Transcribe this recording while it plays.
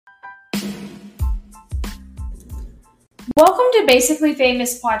Welcome to Basically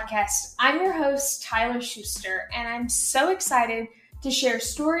Famous Podcast. I'm your host, Tyler Schuster, and I'm so excited to share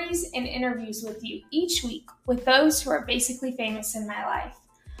stories and interviews with you each week with those who are basically famous in my life.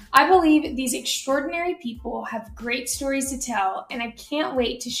 I believe these extraordinary people have great stories to tell, and I can't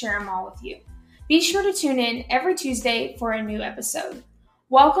wait to share them all with you. Be sure to tune in every Tuesday for a new episode.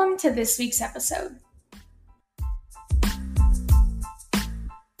 Welcome to this week's episode.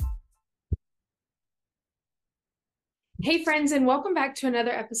 Hey friends, and welcome back to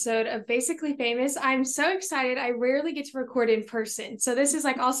another episode of Basically Famous. I'm so excited. I rarely get to record in person, so this is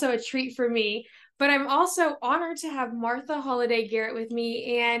also a treat for me. But I'm also honored to have Martha Hollida Garrett with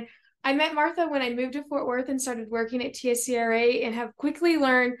me. And I met Martha when I moved to Fort Worth and started working at TSCRA and have quickly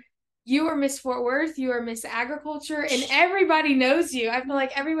learned you are Miss Fort Worth, you are Miss Agriculture, and everybody knows you. I feel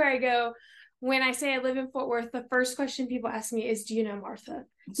like everywhere I go, when I say I live in Fort Worth, the first question people ask me is, do you know Martha?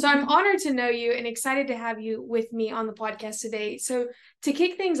 So I'm honored to know you and excited to have you with me on the podcast today. So to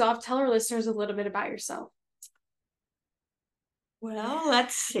kick things off, tell our listeners a little bit about yourself. Well,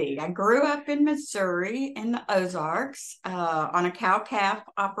 let's see. I grew up in Missouri in the Ozarks on a cow-calf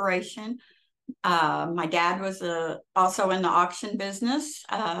operation. My dad was also in the auction business,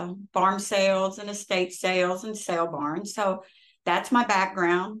 farm sales and estate sales and sale barns. So that's my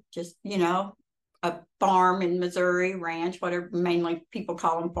background, just, a farm in Missouri, ranch, whatever, mainly people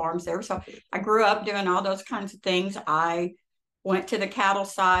call them farms there. So I grew up doing all those kinds of things. I went to the cattle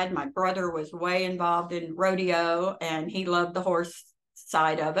side. My brother was way involved in rodeo and he loved the horse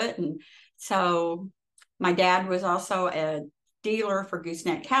side of it. And so my dad was also a dealer for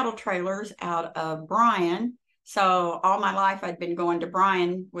gooseneck cattle trailers out of Bryan. So all my life I'd been going to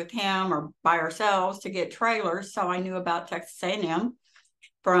Bryan with him or by ourselves to get trailers. So I knew about Texas A&M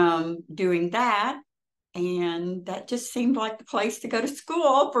from doing that. And that just seemed like the place to go to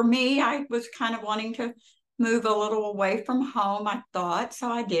school for me. I was kind of wanting to move a little away from home, I thought. So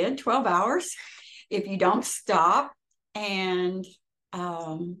I did 12 hours if you don't stop. And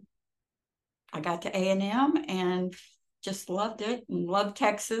I got to A&M and just loved it and loved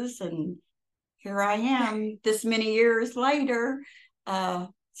Texas. And here I am this many years later,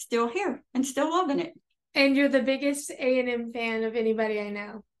 still here and still loving it. And you're the biggest A&M fan of anybody I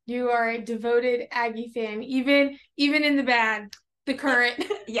know. You are a devoted Aggie fan, even in the bad, the current.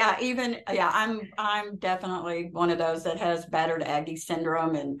 I'm definitely one of those that has battered Aggie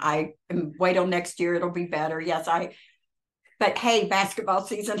syndrome, and I wait till next year it'll be better. Yes, but hey, basketball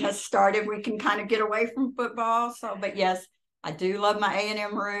season has started. We can kind of get away from football. So, but yes, I do love my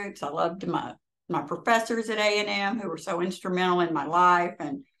A&M roots. I loved my professors at A&M who were so instrumental in my life,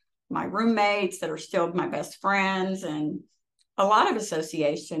 and my roommates that are still my best friends, and a lot of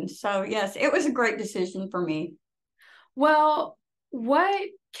associations. So yes, it was a great decision for me. Well, what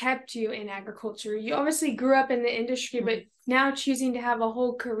kept you in agriculture? You obviously grew up in the industry, but now choosing to have a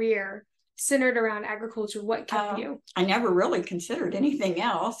whole career centered around agriculture, what kept you? I never really considered anything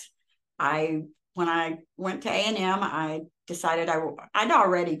else. When I went to A&M, I'd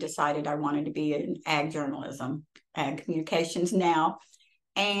already decided I wanted to be in ag journalism, ag communications now.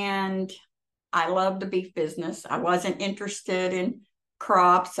 And I loved the beef business. I wasn't interested in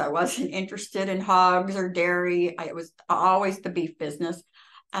crops. I wasn't interested in hogs or dairy. It was always the beef business.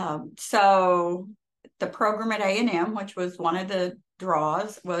 So the program at A&M, which was one of the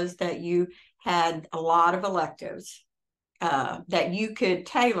draws, was that you had a lot of electives that you could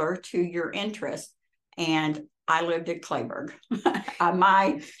tailor to your interest. And I lived at Clayburgh.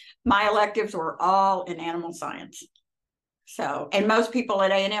 My electives were all in animal science. So, and most people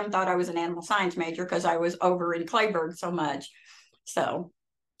at A&M thought I was an animal science major because I was over in Clayburgh so much. So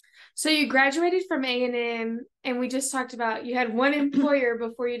you graduated from A&M, and we just talked about you had one employer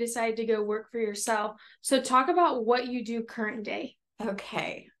before you decided to go work for yourself. So talk about what you do current day.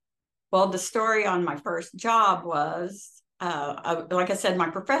 Okay. Well, the story on my first job was, like I said, my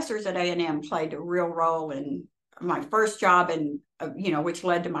professors at A&M played a real role in my first job, and which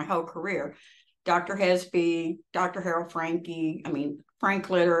led to my whole career. Dr. Hesby, Dr. Harold Franke, Frank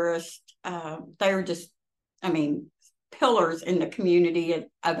Litterist, they were just, pillars in the community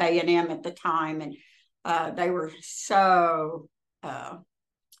of A&M at the time. And they were so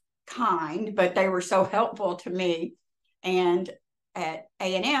kind, but they were so helpful to me. And at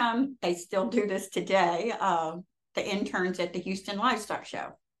A&M, they still do this today, the interns at the Houston Livestock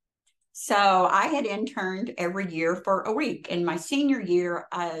Show. So I had interned every year for a week. In my senior year,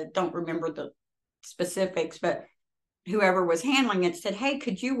 I don't remember the specifics, but whoever was handling it said, hey,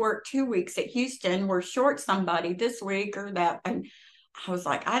 could you work 2 weeks at Houston? We're short somebody this week or that. And I was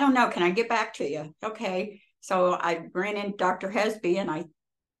like, I don't know. Can I get back to you? Okay. So I ran into Dr. Hesby and I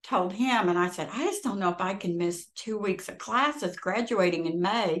told him, and I said, I just don't know if I can miss 2 weeks of classes graduating in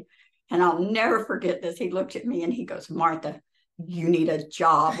May. And I'll never forget this. He looked at me and he goes, Martha, you need a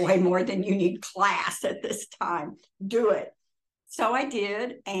job way more than you need class at this time. Do it. So I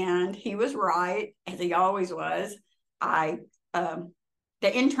did, and he was right, as he always was.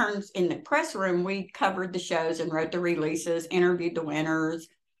 The interns in the press room, we covered the shows and wrote the releases, interviewed the winners.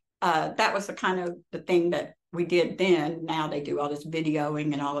 That was the kind of the thing that we did then. Now they do all this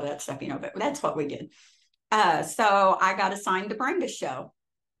videoing and all of that stuff, but that's what we did. So I got assigned to bring the show.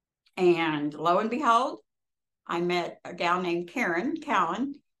 And lo and behold, I met a gal named Karen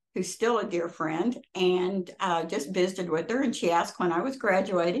Cowan, who's still a dear friend, and just visited with her. And she asked when I was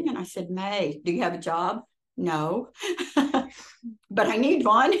graduating, and I said, May, do you have a job? No, but I need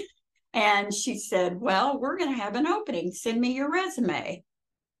one. And she said, well, we're going to have an opening. Send me your resume.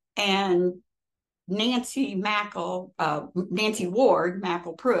 And Nancy Ward,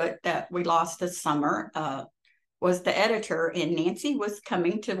 Mackle Pruitt, that we lost this summer, was the editor, and Nancy was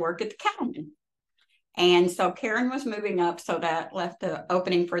coming to work at the Cattleman. And so Karen was moving up, so that left the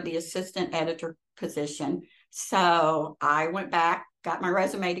opening for the assistant editor position. So I went back, got my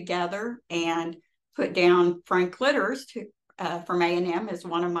resume together, and put down Frank Litters from A&M as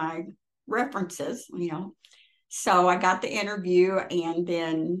one of my references, So I got the interview, and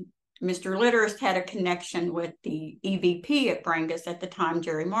then Mr. Litters had a connection with the EVP at Brangus at the time,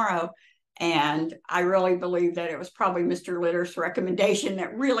 Jerry Morrow. And I really believe that it was probably Mr. Litters' recommendation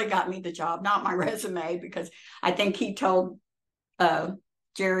that really got me the job, not my resume, because I think he told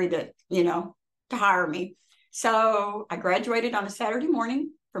Jerry that, to hire me. So I graduated on a Saturday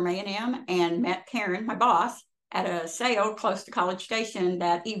morning from A&M and met Karen, my boss, at a sale close to College Station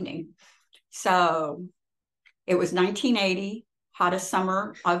that evening. So it was 1980, hottest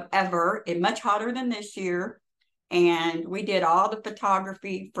summer of ever, much hotter than this year. And we did all the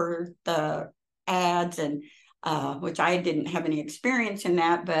photography for the ads, and which I didn't have any experience in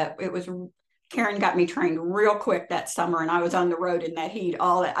that, but Karen got me trained real quick that summer, and I was on the road in that heat.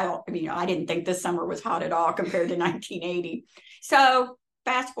 I didn't think this summer was hot at all compared to 1980. So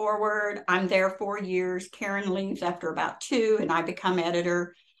fast forward, I'm there 4 years. Karen leaves after about 2, and I become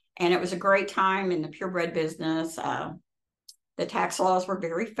editor. And it was a great time in the purebred business. The tax laws were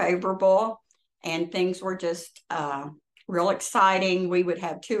very favorable, and things were just real exciting. We would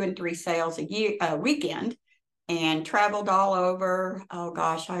have 2 and 3 sales a weekend, and traveled all over. Oh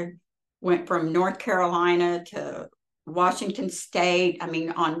gosh, I went from North Carolina to Washington State.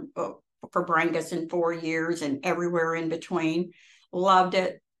 For Brangus in 4 years, and everywhere in between. Loved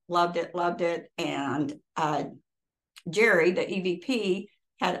it. And Jerry, the EVP,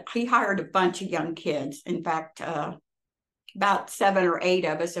 he hired a bunch of young kids. In fact, about 7 or 8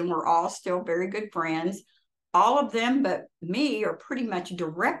 of us, and we're all still very good friends. All of them but me are pretty much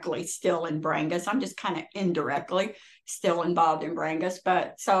directly still in Brangus. I'm just kind of indirectly still involved in Brangus.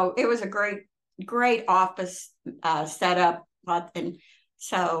 But so it was a great office setup. And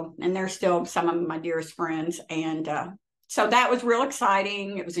they're still some of my dearest friends. And so that was real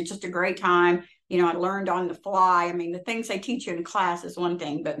exciting. It was just a great time. I learned on the fly. The things they teach you in class is one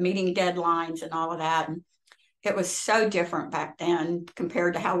thing, but meeting deadlines and all of that. And it was so different back then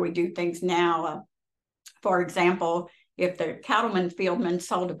compared to how we do things now. For example, if the cattleman fieldman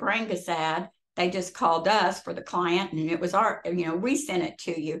sold a Brangus ad, they just called us for the client, and it was we sent it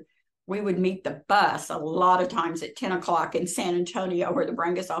to you. We would meet the bus a lot of times at 10 o'clock in San Antonio, where the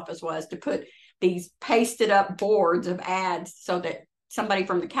Brangus office was, to put these pasted up boards of ads so that somebody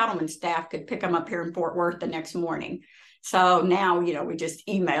from the cattleman staff could pick them up here in Fort Worth the next morning. So now, we just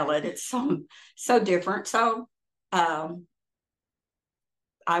email it. It's so different. So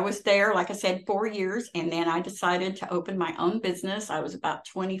I was there, like I said, 4 years, and then I decided to open my own business. I was about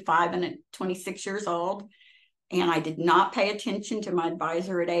 25 and 26 years old, and I did not pay attention to my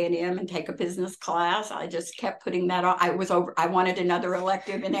advisor at A&M and take a business class. I just kept putting that on. I wanted another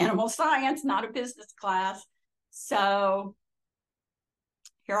elective in animal science, not a business class. So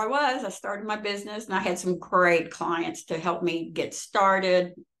here I was. I started my business, and I had some great clients to help me get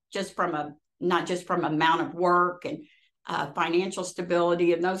started, not just from amount of work and financial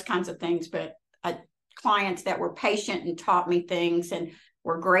stability and those kinds of things, but clients that were patient and taught me things and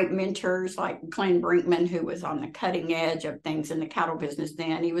were great mentors, like Glenn Brinkman, who was on the cutting edge of things in the cattle business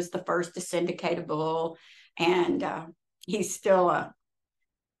then. He was the first to syndicate a bull, and he's still a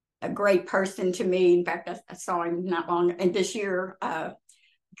great person to me. In fact, I saw him not long, and this year,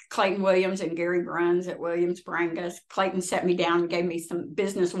 Clayton Williams and Gary Bruns at Williams Brangus. Clayton set me down and gave me some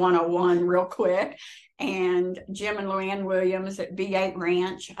business 101 real quick. And Jim and Luann Williams at V8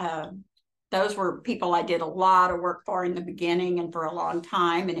 Ranch. those were people I did a lot of work for in the beginning and for a long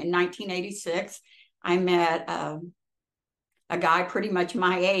time. And in 1986, I met a guy pretty much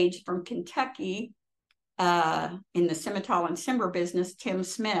my age from Kentucky in the Simmental and Timber business, Tim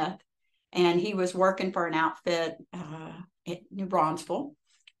Smith. And he was working for an outfit in New Braunfels.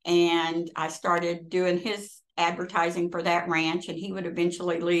 And I started doing his advertising for that ranch, and he would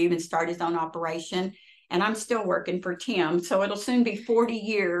eventually leave and start his own operation. And I'm still working for Tim. So it'll soon be 40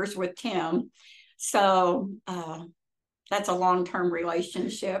 years with Tim. So that's a long-term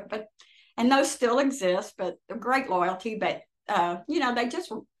relationship, and those still exist, but great loyalty. But, I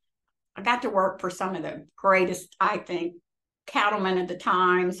got to work for some of the greatest, I think, cattlemen at the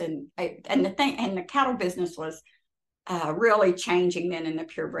times. And the cattle business was really changing then in the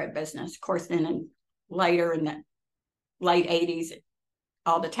purebred business. Of course, then later in the late 80s,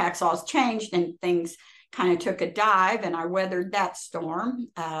 all the tax laws changed and things kind of took a dive, and I weathered that storm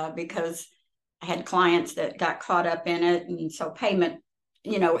because I had clients that got caught up in it. And so payment,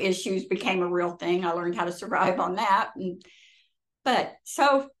 issues became a real thing. I learned how to survive on that. But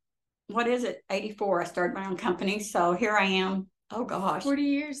so what is it? 84, I started my own company. So here I am. Oh gosh. 40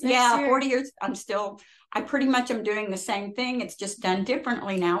 years. Yeah, year. 40 years. I pretty much am doing the same thing. It's just done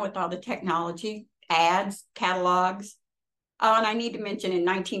differently now with all the technology, ads, catalogs. And I need to mention in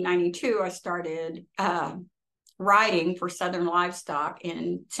 1992, I started writing for Southern Livestock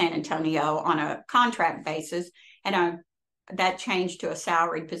in San Antonio on a contract basis. And that changed to a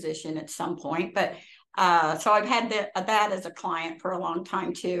salaried position at some point. But so I've had that as a client for a long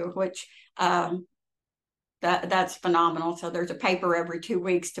time too, which that's phenomenal. So there's a paper every 2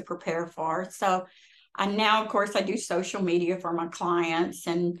 weeks to prepare for. So now, of course, I do social media for my clients,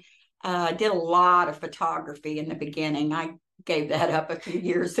 and did a lot of photography in the beginning. I gave that up a few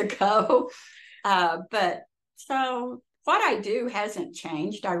years ago. But so what I do hasn't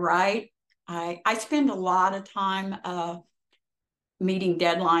changed. I write. I spend a lot of time meeting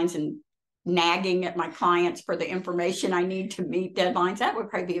deadlines and nagging at my clients for the information I need to meet deadlines. That would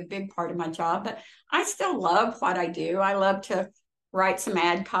probably be a big part of my job, but I still love what I do. I love to write some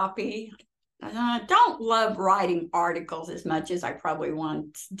ad copy. I don't love writing articles as much as I probably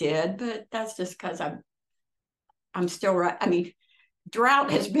once did, but that's just because I'm still right. I mean, drought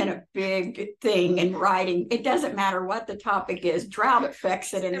has been a big thing in writing. It doesn't matter what the topic is. Drought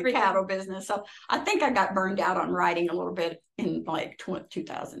affects it in the cattle business. So I think I got burned out on writing a little bit in like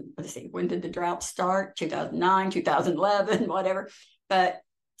 2000. Let's see, when did the drought start? 2009, 2011, whatever. But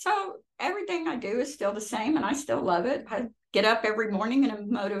so everything I do is still the same, and I still love it. I get up every morning and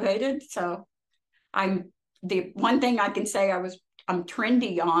I'm motivated. So the one thing I can say I'm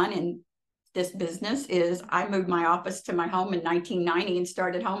trendy on in this business is I moved my office to my home in 1990 and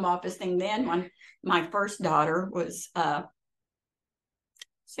started home officing then when my first daughter was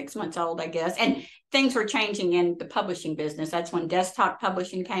 6 months old, I guess. And things were changing in the publishing business. That's when desktop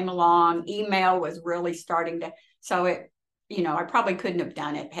publishing came along. Email was really starting to, so I probably couldn't have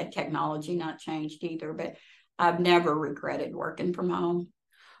done it had technology not changed either, but I've never regretted working from home.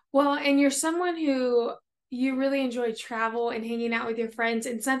 Well, and you're someone who you really enjoy travel and hanging out with your friends.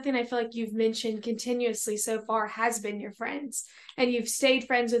 And something I feel like you've mentioned continuously so far has been your friends. And you've stayed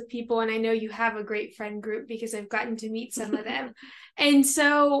friends with people. And I know you have a great friend group because I've gotten to meet some of them. And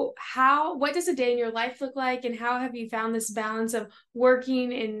so what does a day in your life look like? And how have you found this balance of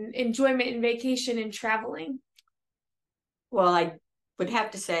working and enjoyment and vacation and traveling? Well, I would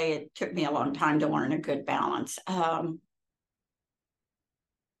have to say it took me a long time to learn a good balance.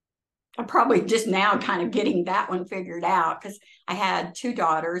 I'm probably just now kind of getting that one figured out because I had 2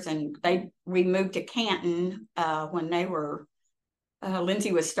 daughters, and we moved to Canton when they were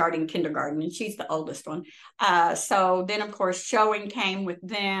Lindsay was starting kindergarten, and she's the oldest one. So then, of course, showing came with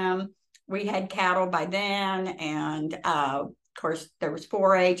them. We had cattle by then, and of course, there was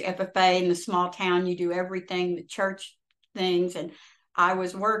 4-H, FFA in the small town. You do everything, the church things, and I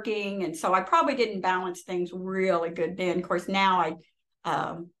was working, and so I probably didn't balance things really good then. Of course, now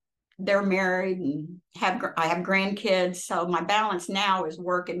they're married and I have grandkids. So my balance now is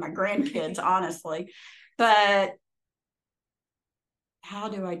work and my grandkids, honestly. But how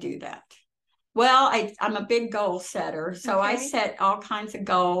do I do that? Well, I'm a big goal setter. So okay. I set all kinds of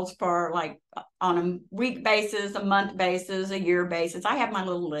goals for like on a week basis, a month basis, a year basis. I have my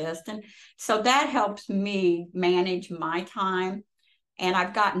little list. And so that helps me manage my time. And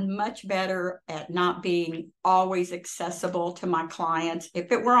I've gotten much better at not being always accessible to my clients.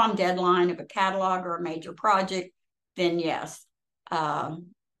 If it were on deadline of a catalog or a major project, then yes. Had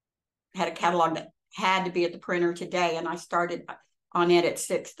a catalog that had to be at the printer today, and I started on it at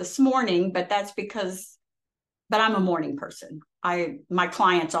 6 this morning, but that's because but I'm a morning person. My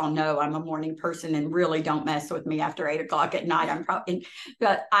clients all know I'm a morning person and really don't mess with me after 8 o'clock at night.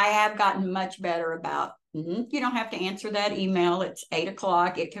 But I have gotten much better about, you don't have to answer that email. It's 8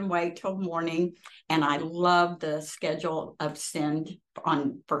 o'clock. It can wait till morning. And I love the schedule of send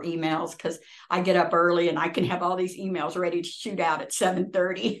for emails, because I get up early and I can have all these emails ready to shoot out at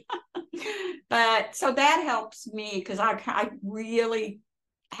 7:30. But so that helps me, because I really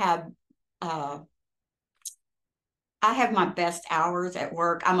have, I have my best hours at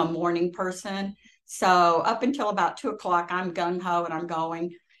work. I'm a morning person. So up until about 2 o'clock, I'm gung ho and I'm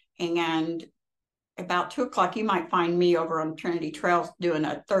going. And about 2 o'clock, you might find me over on Trinity Trails doing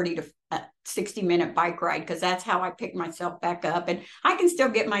a 30 to 60-minute bike ride, because that's how I pick myself back up. And I can still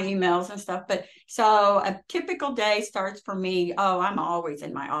get my emails and stuff. But so a typical day starts for me. Oh, I'm always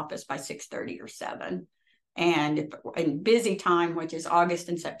in my office by 6:30 or 7. And in busy time, which is August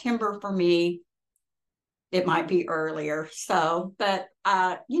and September for me, it might be earlier. So, but,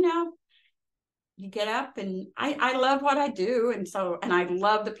 you get up, and I love what I do. And I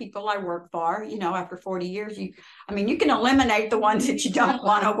love the people I work for. After 40 years, you can eliminate the ones that you don't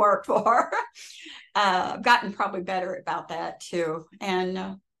want to work for. I've gotten probably better about that too.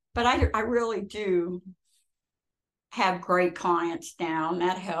 But I really do have great clients down.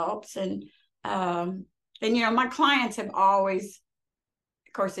 That helps. And my clients have always,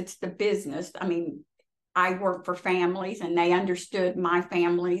 of course, it's the business. I work for families, and they understood my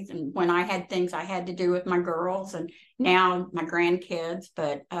families, and when I had things I had to do with my girls, and now my grandkids.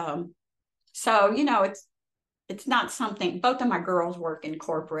 But so it's not something. Both of my girls work in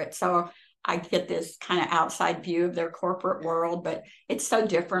corporate, so I get this kind of outside view of their corporate world. But it's so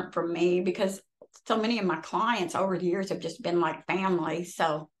different from me, because so many of my clients over the years have just been like family.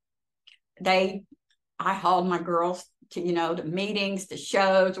 So I hauled my girls to to meetings, to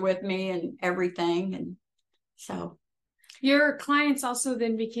shows with me, and everything. And so your clients also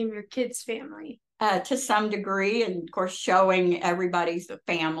then became your kids' family. To some degree. And of course, showing everybody's a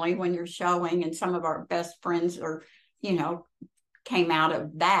family when you're showing, and some of our best friends came out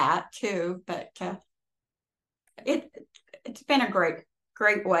of that too. But it's been a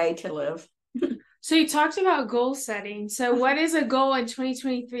great way to live. So you talked about goal setting. So what is a goal in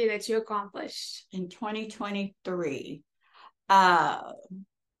 2023 that you accomplished? In 2023, I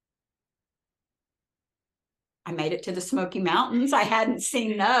made it to the Smoky Mountains. I hadn't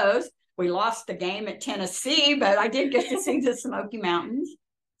seen those. We lost the game at Tennessee, but I did get to see the Smoky Mountains.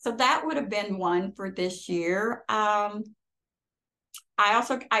 So that would have been one for this year. I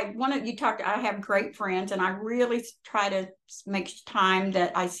have great friends, and I really try to make time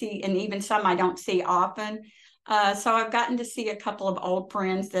that I see, and even some I don't see often. So I've gotten to see a couple of old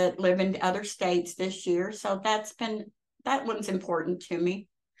friends that live in other states this year. So that one's important to me.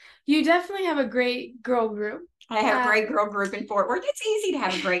 You definitely have a great girl group. I have a great girl group in Fort Worth. It's easy to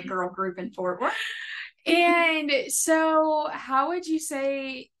have a great girl group in Fort Worth. And so how would you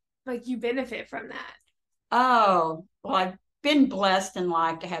say, you benefit from that? Oh, well, I've been blessed in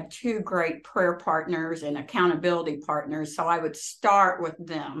life to have two great prayer partners and accountability partners. So I would start with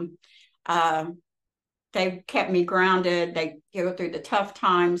them. They've kept me grounded. They go through the tough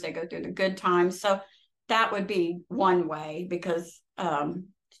times. They go through the good times. So that would be one way, because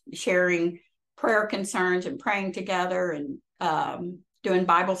sharing prayer concerns and praying together, and doing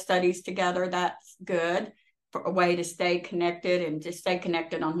Bible studies together, that's good for a way to stay connected, and to stay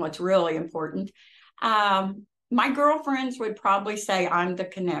connected on what's really important. My girlfriends would probably say I'm the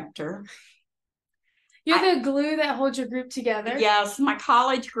connector. You're the glue that holds your group together. Yes, my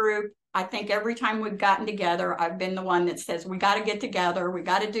college group, I think every time we've gotten together, I've been the one that says, we got to get together, we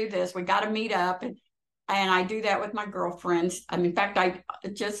got to do this, we got to meet up. And I do that with my girlfriends. In fact, I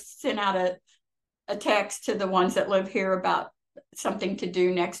just sent out a text to the ones that live here about something to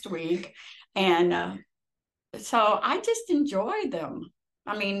do next week. And so I just enjoy them.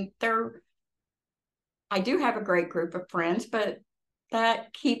 I do have a great group of friends, but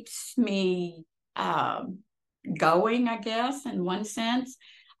that keeps me going, I guess, in one sense,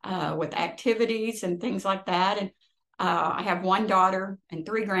 with activities and things like that. And I have one daughter and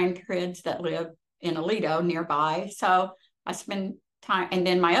 3 grandkids that live in Hollida nearby. So I spend time, and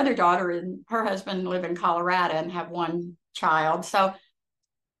then my other daughter and her husband live in Colorado and have one child. So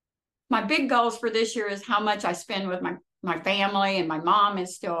my big goals for this year is how much I spend with my family, and my mom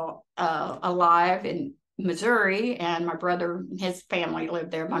is still alive in Missouri, and my brother and his family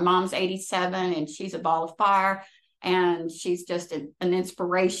live there. My mom's 87, and she's a ball of fire, and she's just an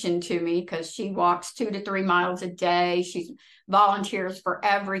inspiration to me, because she walks 2 to 3 miles a day. She volunteers for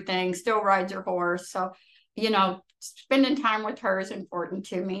everything, still rides her horse. So, spending time with her is important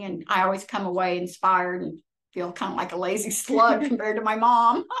to me, and I always come away inspired and feel kind of like a lazy slug compared to my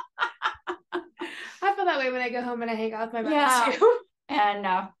mom. I feel that way when I go home and I hang out with my mom too. And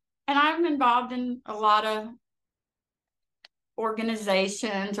I'm involved in a lot of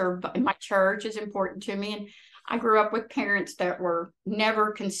organizations, or my church is important to me. And I grew up with parents that were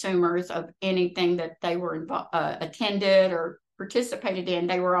never consumers of anything that they were attended or participated in.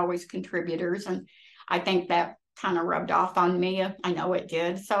 They were always contributors. And I think that kind of rubbed off on me. I know it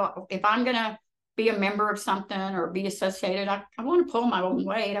did. So if I'm going to be a member of something or be associated, I want to pull my own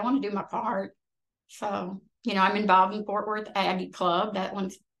weight. I want to do my part. So, I'm involved in Fort Worth Aggie Club. That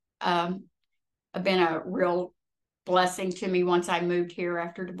one's been a real blessing to me once I moved here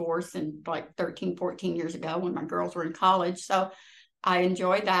after divorce, and like 13, 14 years ago when my girls were in college. So I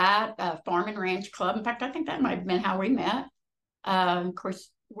enjoyed that. Farm and Ranch Club. In fact, I think that might have been how we met. Of course,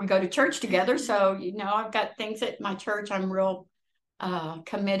 we go to church together. So, I've got things at my church I'm real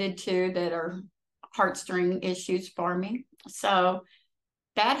committed to that are heartstring issues for me. So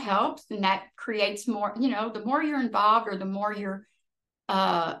that helps, and that creates more, the more you're involved, or the more you're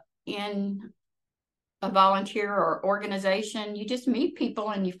in a volunteer or organization, you just meet people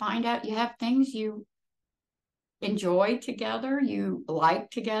and you find out you have things you enjoy together, you like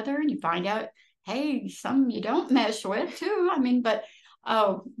together, and you find out, hey, some you don't mesh with too. I mean, but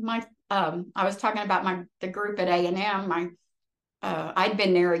I was talking about the group at A&M. I'd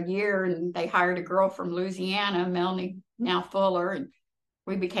been there a year, and they hired a girl from Louisiana, Melanie, now Fuller, and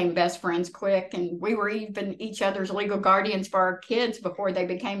we became best friends quick, and we were even each other's legal guardians for our kids before they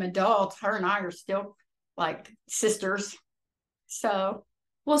became adults. Her and I are still like sisters. So,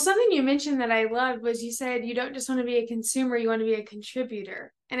 well, something you mentioned that I loved was you said you don't just want to be a consumer, you want to be a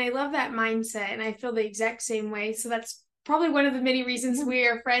contributor. And I love that mindset, and I feel the exact same way. So that's probably one of the many reasons we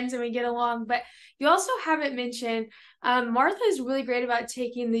are friends and we get along. But you also haven't mentioned Martha is really great about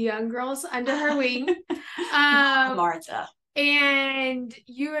taking the young girls under her wing. Martha. And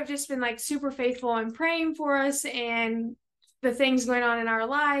you have just been like super faithful and praying for us and the things going on in our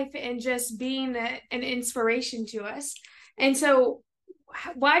life, and just being an inspiration to us. And so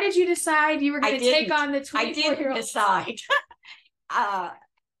why did you decide you were going to take on the 24-year-old? I didn't decide.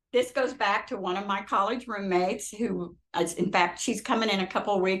 This goes back to one of my college roommates who, in fact, she's coming in a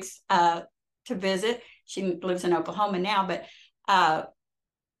couple of weeks to visit. She lives in Oklahoma now, but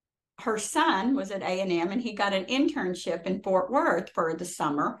her son was at A&M, and he got an internship in Fort Worth for the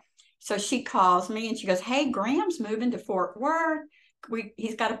summer. So she calls me and she goes, hey, Graham's moving to Fort Worth.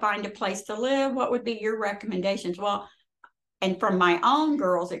 He's got to find a place to live. What would be your recommendations? Well, and from my own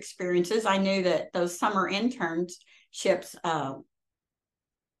girls' experiences, I knew that those summer internships,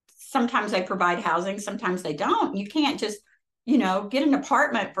 sometimes they provide housing, sometimes they don't. You can't just, get an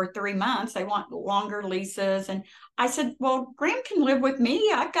apartment for 3 months. They want longer leases. And I said, well, Graham can live with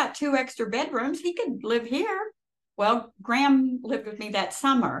me. I've got 2 extra bedrooms. He could live here. Well, Graham lived with me that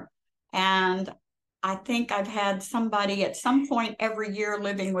summer. And I think I've had somebody at some point every year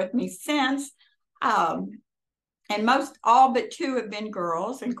living with me since. And all but 2 have been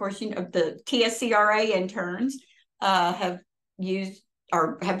girls. And of course, the TSCRA interns have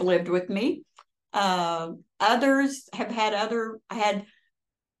lived with me. Others have had I had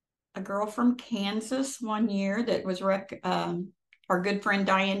a girl from Kansas one year that was our good friend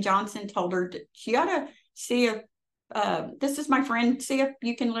Diane Johnson told her that she ought to see if this is my friend, see if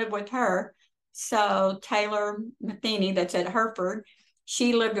you can live with her. So Taylor Matheny, that's at Hereford,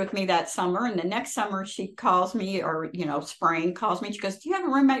 she lived with me that summer. And the next summer she calls me, or, spring calls me. She goes, do you have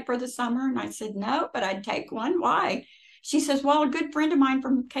a roommate for the summer? And I said, no, but I'd take one. Why? She says, well, a good friend of mine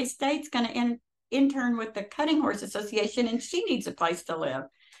from K-State's going to intern with the Cutting Horse Association, and she needs a place to live.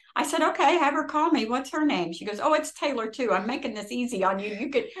 I said, okay, have her call me. What's her name? She goes, oh, it's Taylor too. I'm making this easy on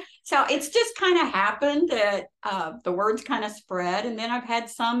you. So it's just kind of happened that the words kind of spread. And then I've had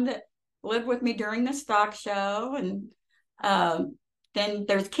some that lived with me during the stock show. And then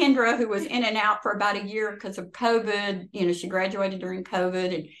there's Kendra, who was in and out for about a year because of COVID. She graduated during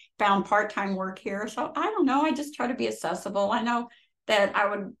COVID and found part-time work here. So I don't know. I just try to be accessible. I know that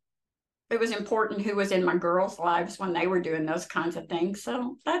it was important who was in my girls' lives when they were doing those kinds of things.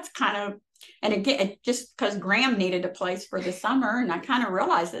 So that's kind of, and again, just because Graham needed a place for the summer, and I kind of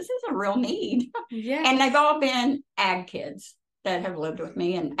realized this is a real need. Yeah. And they've all been ag kids that have lived with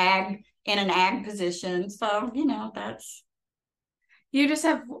me, and in an ag position. So, that's. You just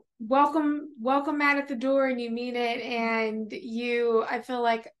have welcome Matt at the door, and you mean it. And I feel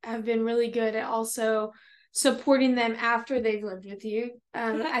like, have been really good at also supporting them after they've lived with you.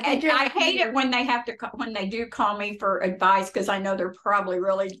 I hate it when they do call me for advice, because I know they're probably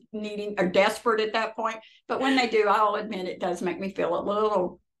really needing or desperate at that point. But when they do, I'll admit it does make me feel a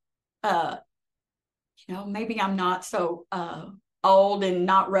little maybe I'm not so old and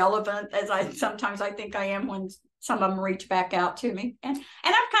not relevant as I think I am when some of them reach back out to me. And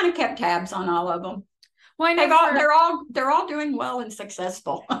I've kind of kept tabs on all of them. Well, I know they're all doing well and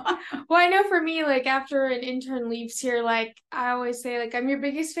successful. well, I know for me, like after an intern leaves here, like I always say, like I'm your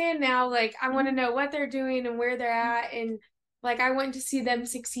biggest fan now. Like I want to know what they're doing and where they're at, and like I want to see them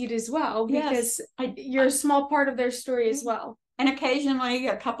succeed as well because you're a small part of their story as well. And occasionally,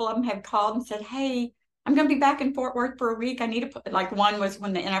 a couple of them have called and said, "Hey, I'm going to be back in Fort Worth for a week. I need to put," like one was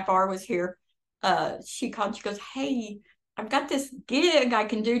when the NFR was here. She called. She goes, "Hey, I've got this gig I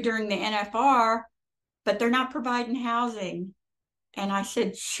can do during the NFR, but they're not providing housing." And I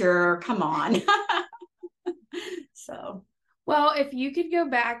said, "Sure, come on." So, well, if you could go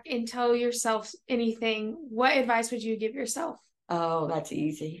back and tell yourself anything, what advice would you give yourself? Oh, that's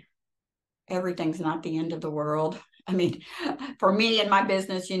easy. Everything's not the end of the world. I mean, for me in my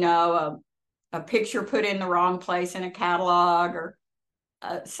business, a picture put in the wrong place in a catalog, or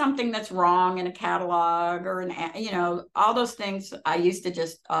something that's wrong in a catalog, or all those things I used to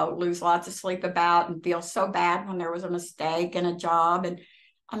just lose lots of sleep about and feel so bad when there was a mistake in a job. And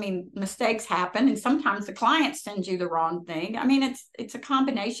I mean, mistakes happen, and sometimes the client sends you the wrong thing. I mean, it's a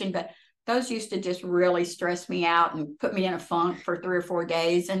combination, but those used to just really stress me out and put me in a funk for 3 or 4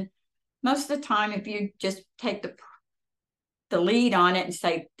 days. And most of the time, if you just take the lead on it and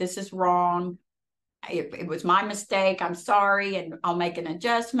say, "This is wrong. It was my mistake. I'm sorry, and I'll make an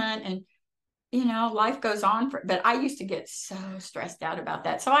adjustment." And life goes on. But I used to get so stressed out about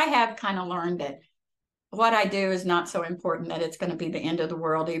that. So I have kind of learned that what I do is not so important that it's going to be the end of the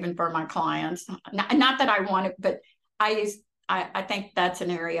world, even for my clients. Not that I want it, but I think that's an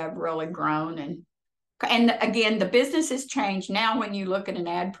area I've really grown. And again, the business has changed. Now, when you look at an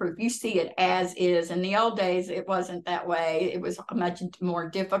ad proof, you see it as is. In the old days, it wasn't that way. It was much more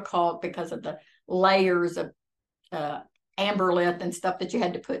difficult because of the layers of amberlith and stuff that you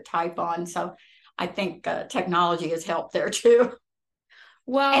had to put type on. So I think technology has helped there too.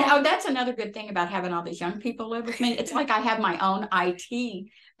 Well, and that's another good thing about having all these young people live with me. It's like I have my own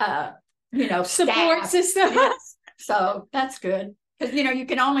IT, support system. Yes. So that's good. Because, you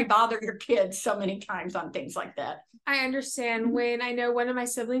can only bother your kids so many times on things like that. I understand. When I know one of my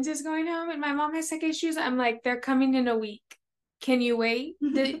siblings is going home and my mom has tech issues, I'm like, they're coming in a week. Can you wait?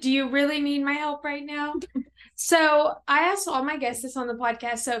 Do you really need my help right now? So I asked all my guests this on the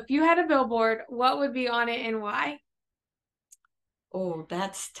podcast. So if you had a billboard, what would be on it and why? Oh,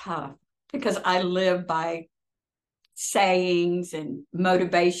 that's tough because I live by sayings and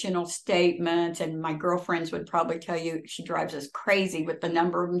motivational statements, and my girlfriends would probably tell you she drives us crazy with the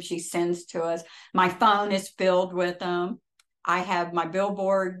number of them she sends to us. My phone is filled with them. My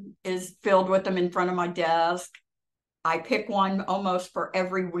billboard is filled with them in front of my desk. I pick one almost for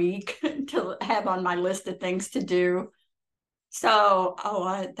every week to have on my list of things to do. So,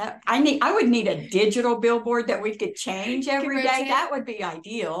 I would need a digital billboard that we could change every day. That would be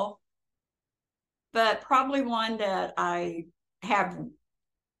ideal. But probably one that I have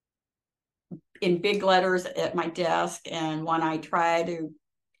in big letters at my desk, and one I try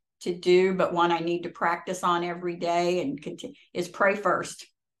to do, but one I need to practice on every day and continue, is pray first.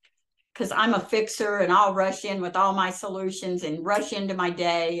 Because I'm a fixer and I'll rush in with all my solutions and rush into my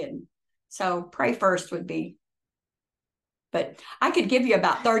day. And so pray first would be, but I could give you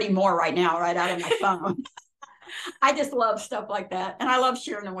about 30 more right now, right out of my phone. I just love stuff like that. And I love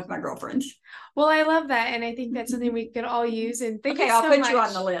sharing them with my girlfriends. Well, I love that. And I think that's something we could all use. And thank you so much. Okay, I'll put you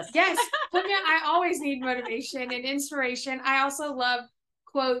on the list. Yes. I always need motivation and inspiration. I also love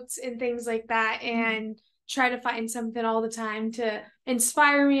quotes and things like that, and try to find something all the time to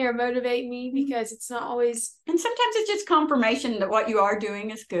inspire me or motivate me, because it's not always. And sometimes it's just confirmation that what you are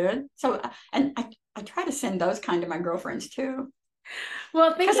doing is good. So, and I try to send those kind to my girlfriends too.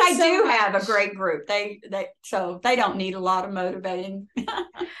 Well, because I do have a great group. So they don't need a lot of motivating.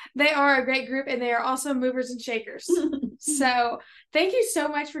 They are a great group, and they are also movers and shakers. So thank you so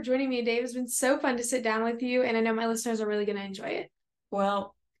much for joining me, Dave. It's been so fun to sit down with you, and I know my listeners are really going to enjoy it.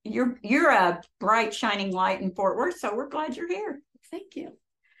 Well, you're a bright, shining light in Fort Worth, so we're glad you're here. Thank you.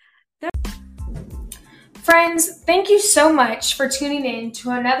 Friends, thank you so much for tuning in to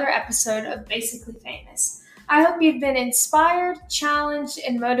another episode of Basically Famous. I hope you've been inspired, challenged,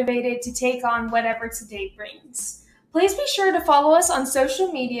 and motivated to take on whatever today brings. Please be sure to follow us on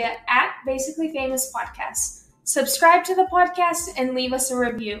social media at Basically Famous Podcast. Subscribe to the podcast and leave us a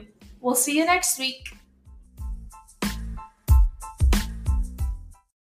review. We'll see you next week.